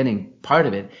new beginning, part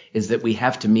of it is that we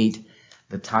have to meet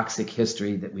the toxic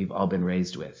history that we've all been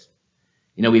raised with?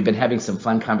 You know, we've been having some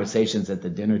fun conversations at the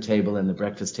dinner table and the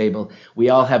breakfast table. We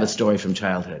all have a story from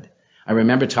childhood. I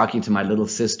remember talking to my little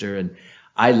sister, and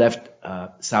I left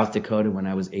South Dakota when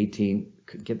I was 18,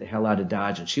 could get the hell out of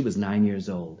Dodge, and she was 9 years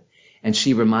old. And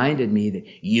she reminded me that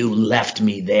you left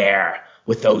me there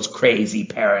with those crazy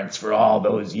parents for all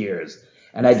those years.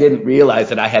 And I didn't realize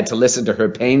that I had to listen to her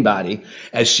pain body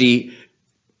as she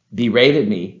berated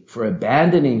me for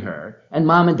abandoning her. And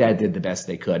mom and dad did the best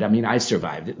they could. I mean, I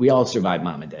survived it. We all survived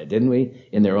mom and dad, didn't we?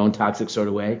 In their own toxic sort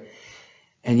of way.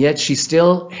 And yet she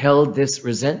still held this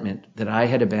resentment that I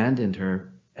had abandoned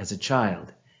her as a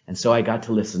child. And so I got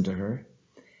to listen to her.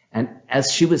 And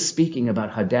as she was speaking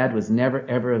about how dad was never,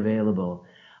 ever available,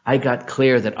 I got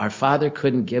clear that our father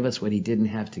couldn't give us what he didn't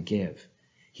have to give.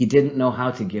 He didn't know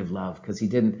how to give love because he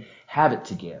didn't have it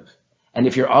to give. And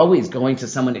if you're always going to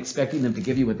someone expecting them to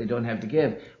give you what they don't have to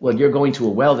give, well, you're going to a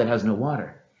well that has no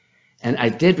water. And I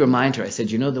did remind her, I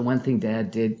said, you know the one thing Dad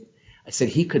did? I said,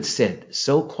 he could sit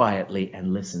so quietly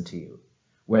and listen to you.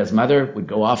 Whereas Mother would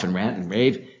go off and rant and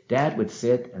rave, Dad would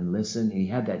sit and listen. And he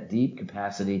had that deep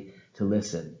capacity to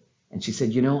listen. And she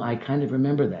said, you know, I kind of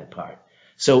remember that part.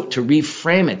 So to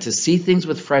reframe it, to see things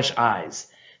with fresh eyes,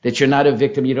 that you're not a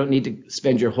victim, you don't need to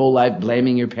spend your whole life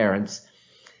blaming your parents.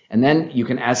 And then you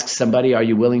can ask somebody, are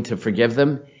you willing to forgive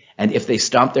them? And if they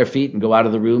stomp their feet and go out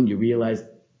of the room, you realize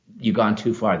you've gone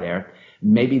too far there.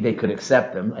 Maybe they could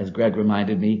accept them, as Greg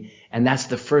reminded me. And that's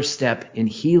the first step in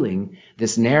healing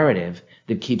this narrative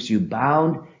that keeps you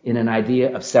bound in an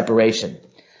idea of separation.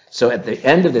 So at the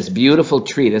end of this beautiful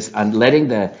treatise on letting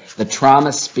the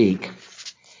trauma speak,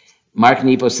 Mark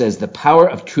Nepo says, the power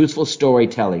of truthful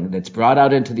storytelling that's brought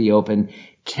out into the open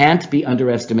can't be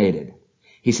underestimated.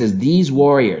 He says, these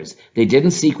warriors, they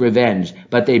didn't seek revenge,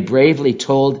 but they bravely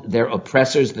told their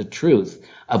oppressors the truth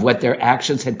of what their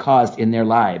actions had caused in their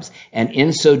lives. And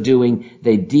in so doing,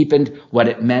 they deepened what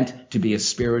it meant to be a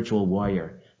spiritual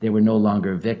warrior. They were no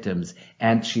longer victims.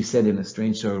 And she said in a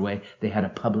strange sort of way, they had a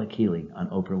public healing on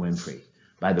Oprah Winfrey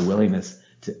by the willingness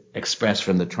to express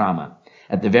from the trauma.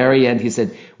 At the very end, he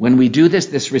said, when we do this,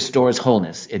 this restores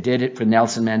wholeness. It did it for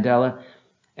Nelson Mandela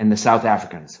and the South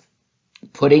Africans.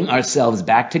 Putting ourselves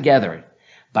back together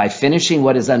by finishing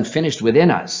what is unfinished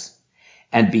within us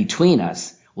and between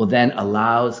us will then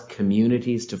allow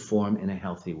communities to form in a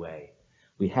healthy way.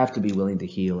 We have to be willing to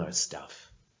heal our stuff.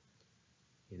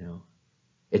 You know,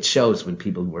 it shows when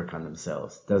people work on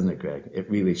themselves, doesn't it, Greg?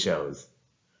 It really shows.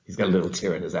 He's got a little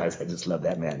tear in his eyes. I just love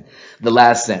that man. The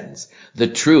last sentence. The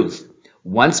truth,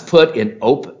 once put in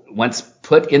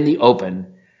the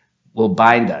open, will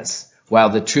bind us, while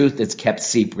the truth that's kept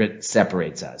secret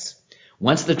separates us.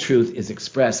 Once the truth is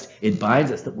expressed, it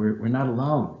binds us that we're not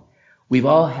alone. We've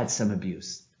all had some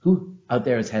abuse. Who out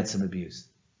there has had some abuse?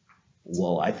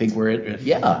 Well, I think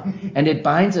yeah. And it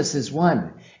binds us as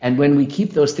one. And when we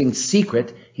keep those things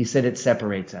secret, he said it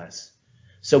separates us.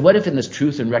 So what if in this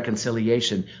truth and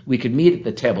reconciliation, we could meet at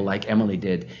the table like Emily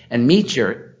did and meet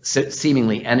your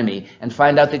seemingly enemy and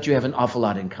find out that you have an awful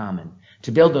lot in common,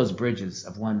 to build those bridges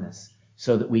of oneness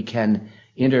so that we can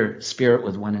inter-spirit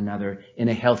with one another in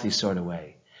a healthy sort of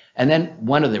way. And then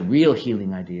one of the real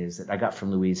healing ideas that I got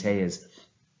from Louise Hay is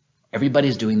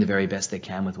everybody's doing the very best they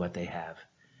can with what they have.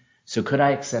 So could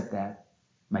I accept that?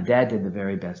 My dad did the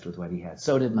very best with what he had.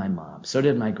 So did my mom. So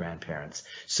did my grandparents.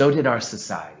 So did our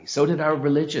society. So did our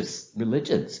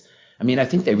religions. I mean, I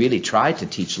think they really tried to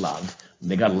teach love.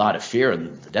 They got a lot of fear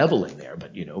and the devil in there,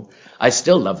 but I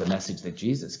still love the message that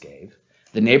Jesus gave.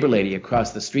 The neighbor lady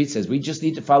across the street says, we just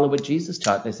need to follow what Jesus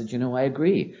taught. And I said, I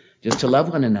agree. Just to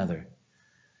love one another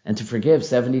and to forgive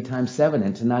 70 times 7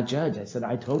 and to not judge. I said,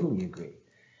 I totally agree.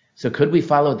 So could we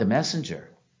follow the messenger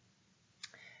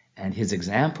and his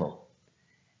example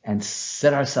and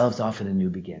set ourselves off in a new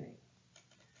beginning?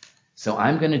 So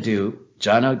I'm going to do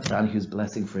John O'Donohue's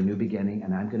blessing for a new beginning,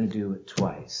 and I'm going to do it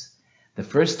twice. The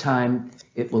first time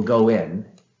it will go in,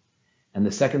 and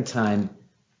the second time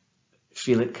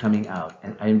feel it coming out.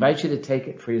 And I invite you to take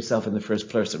it for yourself in the first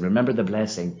person. Remember, the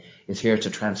blessing is here to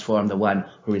transform the one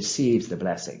who receives the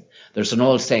blessing. There's an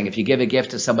old saying, if you give a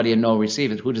gift to somebody and no one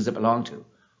receives it, who does it belong to?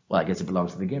 Well, I guess it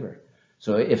belongs to the giver.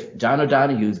 So if John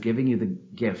O'Donohue is giving you the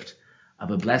gift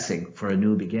of a blessing for a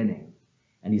new beginning,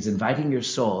 and he's inviting your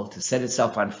soul to set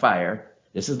itself on fire,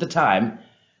 this is the time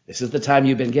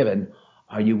you've been given.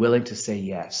 Are you willing to say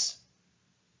yes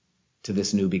to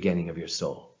this new beginning of your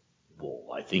soul?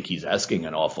 Well, I think he's asking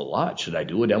an awful lot. Should I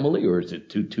do it, Emily, or is it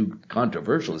too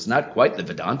controversial? It's not quite the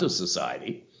Vedanta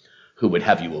Society who would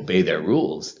have you obey their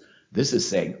rules. This is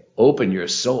saying, open your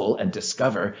soul and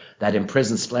discover that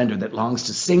imprisoned splendor that longs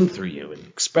to sing through you and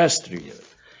express through you.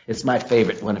 It's my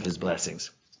favorite, one of his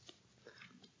blessings.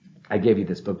 I gave you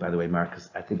this book, by the way, Mark, because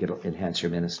I think it'll enhance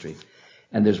your ministry.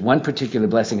 And there's one particular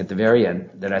blessing at the very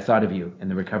end that I thought of you in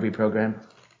the recovery program.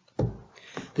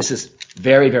 This is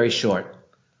very, very short.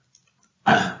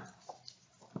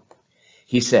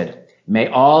 He said, may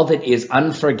all that is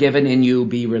unforgiven in you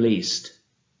be released.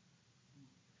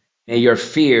 May your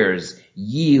fears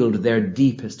yield their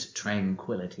deepest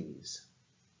tranquilities.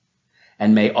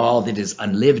 And may all that is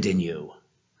unlived in you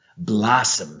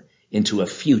blossom into a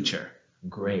future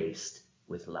graced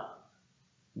with love.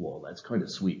 Well, that's kind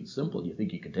of sweet and simple. You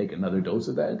think you could take another dose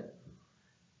of that?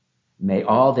 May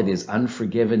all that is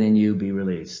unforgiven in you be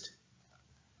released.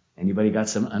 Anybody got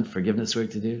some unforgiveness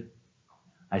work to do?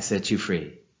 I set you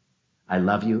free. I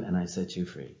love you and I set you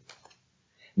free.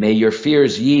 May your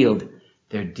fears yield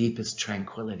their deepest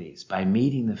tranquilities. By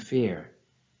meeting the fear,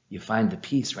 you find the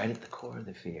peace right at the core of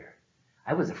the fear.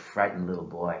 I was a frightened little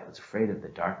boy. I was afraid of the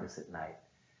darkness at night.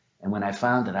 And when I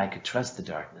found that I could trust the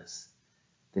darkness,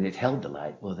 that it held the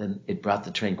light, well, then it brought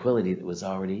the tranquility that was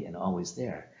already and always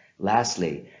there.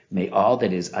 Lastly, may all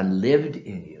that is unlived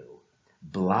in you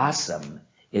blossom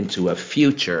into a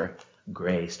future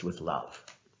graced with love.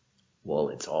 Well,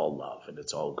 it's all love and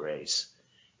it's all grace.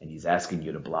 And he's asking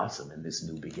you to blossom in this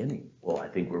new beginning. Well, I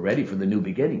think we're ready for the new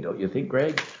beginning, don't you think,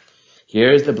 Greg?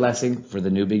 Here's the blessing for the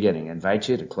new beginning. I invite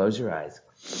you to close your eyes.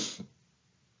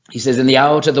 He says, in the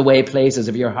out-of-the-way places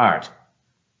of your heart,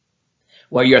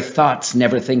 where your thoughts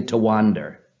never think to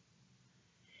wander,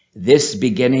 this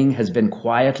beginning has been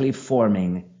quietly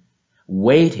forming,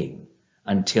 waiting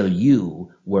until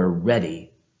you were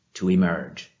ready to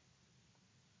emerge.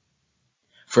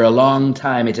 For a long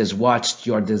time it has watched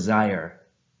your desire,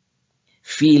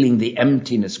 feeling the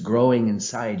emptiness growing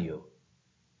inside you,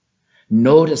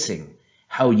 noticing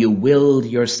how you willed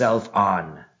yourself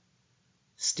on,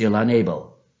 still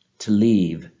unable to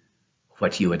leave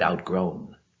what you had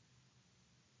outgrown.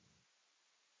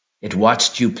 It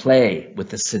watched you play with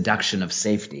the seduction of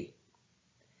safety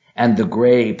and the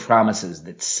gray promises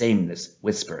that sameness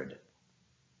whispered.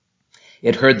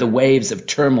 It heard the waves of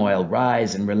turmoil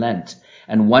rise and relent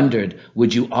and wondered,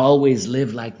 would you always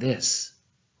live like this?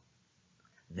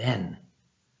 Then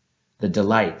the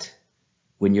delight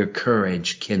when your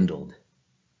courage kindled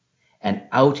and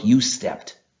out you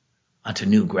stepped onto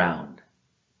new ground,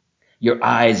 your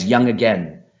eyes young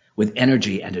again with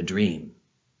energy and a dream,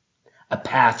 a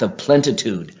path of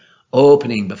plenitude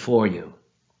opening before you.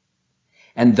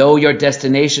 And though your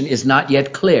destination is not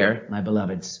yet clear, my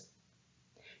beloveds,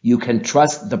 you can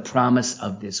trust the promise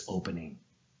of this opening.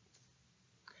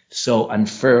 So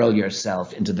unfurl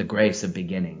yourself into the grace of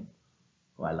beginning.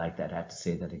 Oh, I like that. I have to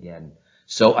say that again.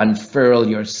 So unfurl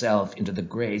yourself into the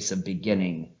grace of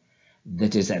beginning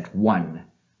that is at one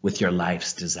with your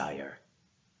life's desire.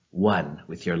 One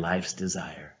with your life's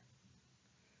desire.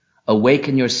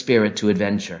 Awaken your spirit to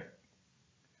adventure,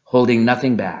 holding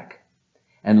nothing back,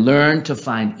 and learn to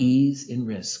find ease in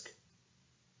risk.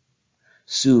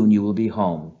 Soon you will be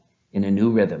home in a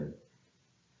new rhythm,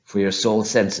 for your soul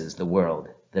senses the world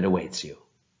that awaits you.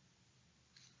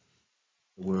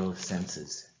 The world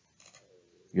senses.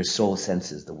 Your soul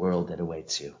senses the world that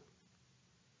awaits you.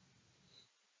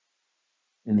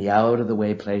 In the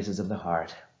out-of-the-way places of the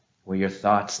heart, where your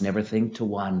thoughts never think to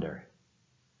wander,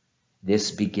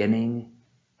 this beginning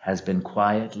has been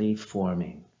quietly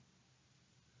forming,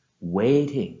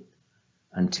 waiting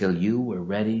until you were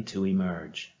ready to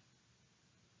emerge.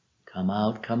 Come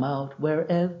out,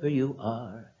 wherever you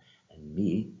are, and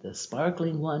meet the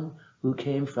sparkling one who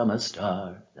came from a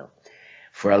star. No.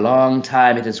 For a long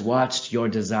time it has watched your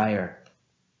desire,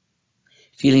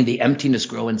 feeling the emptiness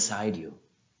grow inside you,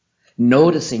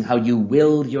 noticing how you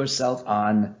willed yourself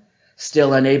on,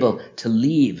 still unable to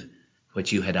leave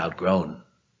what you had outgrown.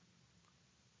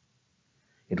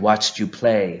 It watched you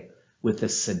play with the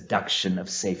seduction of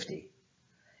safety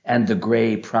and the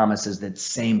gray promises that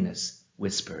sameness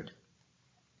whispered.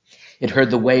 It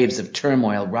heard the waves of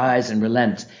turmoil rise and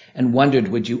relent and wondered,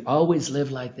 would you always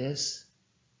live like this?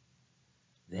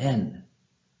 Then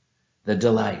the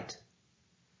delight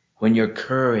when your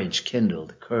courage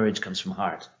kindled, courage comes from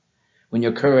heart, when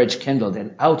your courage kindled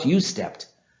and out you stepped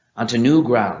onto new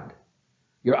ground,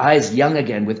 your eyes young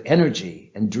again with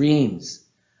energy and dreams,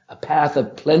 a path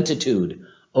of plenitude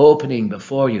opening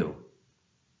before you.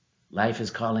 Life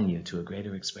is calling you to a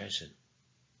greater expression.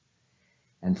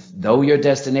 And though your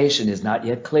destination is not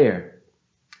yet clear,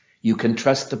 you can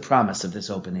trust the promise of this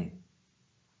opening.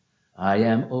 I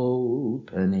am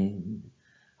opening,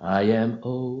 I am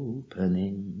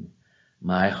opening.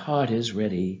 My heart is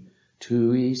ready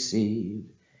to receive.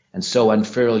 And so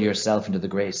unfurl yourself into the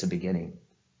grace of beginning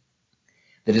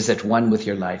that is at one with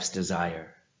your life's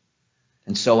desire.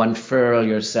 And so unfurl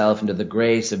yourself into the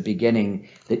grace of beginning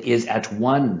that is at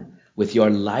one with your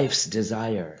life's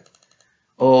desire.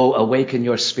 Oh, awaken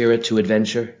your spirit to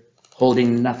adventure,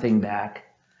 holding nothing back.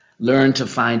 Learn to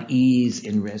find ease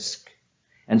in risk.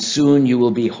 And soon you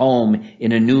will be home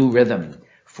in a new rhythm,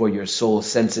 for your soul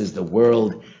senses the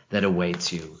world that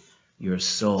awaits you. Your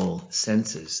soul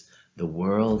senses the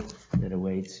world that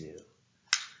awaits you.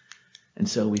 And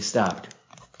so we stopped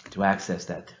to access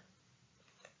that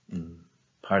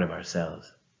part of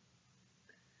ourselves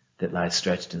that lies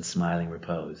stretched in smiling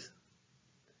repose,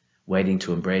 waiting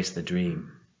to embrace the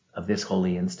dream of this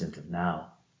holy instant of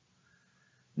now,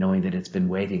 knowing that it's been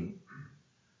waiting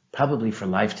probably for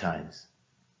lifetimes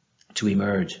to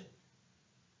emerge,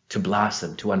 to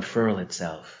blossom, to unfurl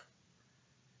itself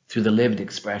through the lived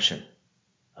expression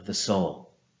of the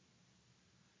soul.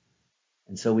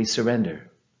 And so we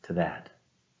surrender to that.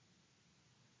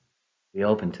 We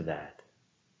open to that.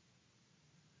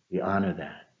 We honor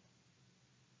that.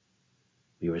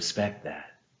 We respect that.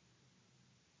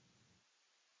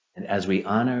 And as we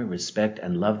honor, respect,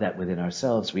 and love that within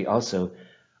ourselves, we also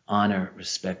honor,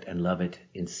 respect, and love it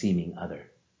in seeming other,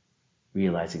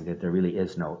 realizing that there really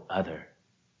is no other.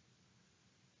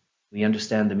 We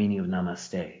understand the meaning of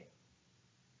namaste.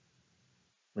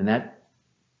 When that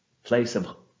place of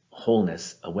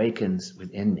wholeness awakens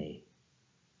within me,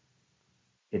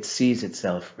 it sees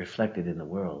itself reflected in the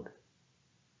world.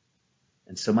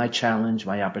 And so my challenge,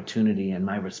 my opportunity, and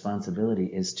my responsibility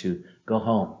is to go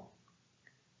home.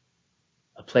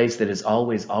 A place that is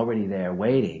always already there,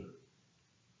 waiting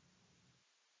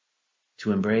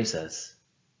to embrace us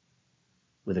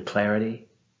with a clarity,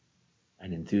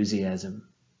 an enthusiasm,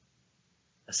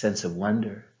 a sense of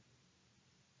wonder,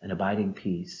 an abiding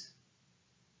peace,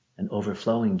 an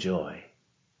overflowing joy,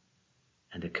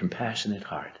 and a compassionate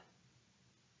heart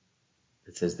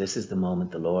that says, this is the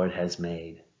moment the Lord has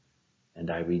made, and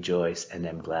I rejoice and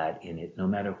am glad in it, no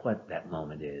matter what that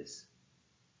moment is.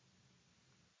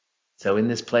 So in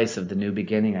this place of the new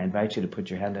beginning, I invite you to put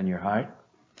your hand on your heart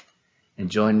and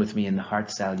join with me in the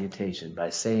heart salutation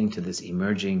by saying to this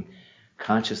emerging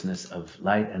consciousness of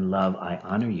light and love, I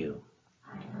honor you.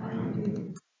 I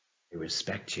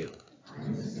respect you.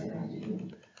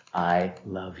 I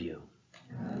love you.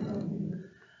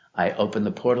 I open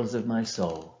the portals of my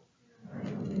soul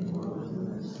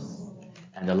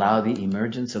and allow the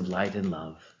emergence of light and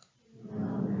love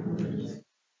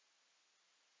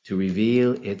to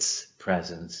reveal its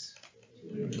presence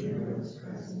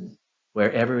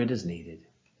wherever it is needed,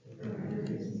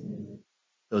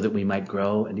 so that we might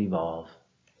grow and evolve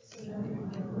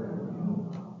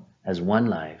as one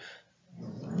life,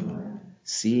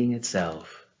 seeing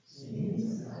itself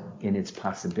in its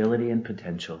possibility and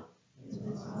potential,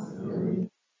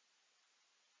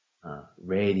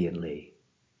 radiantly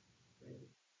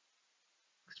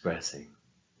expressing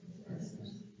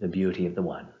the beauty of the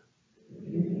one.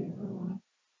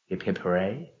 Hip hip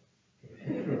hooray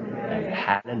and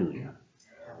hallelujah.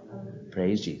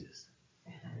 Praise Jesus.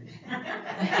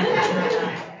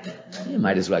 You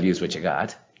might as well use what you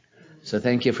got. So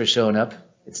thank you for showing up.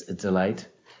 It's a delight.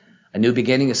 A new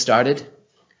beginning has started.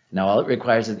 Now all it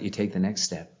requires is that you take the next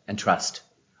step and trust.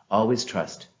 Always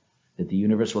trust that the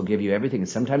universe will give you everything. And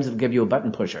sometimes it'll give you a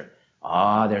button pusher.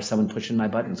 There's someone pushing my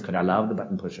buttons. Could I love the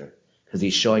button pusher? Because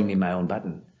he's showing me my own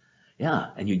button. Yeah,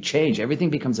 and you change.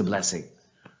 Everything becomes a blessing.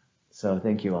 So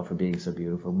thank you all for being so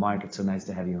beautiful. Mark, it's so nice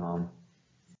to have you home.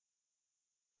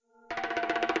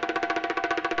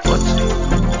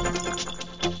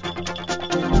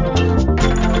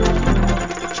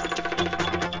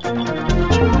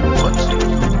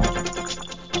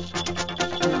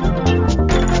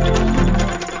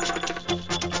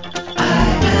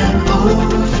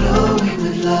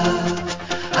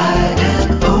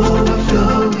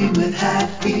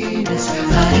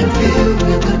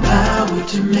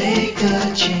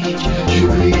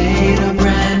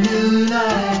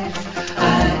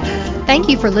 Thank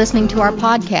you for listening to our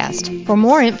podcast. For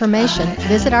more information,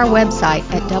 visit our website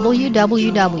at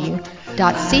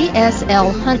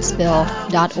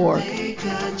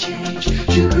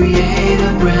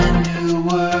www.cslhuntsville.org.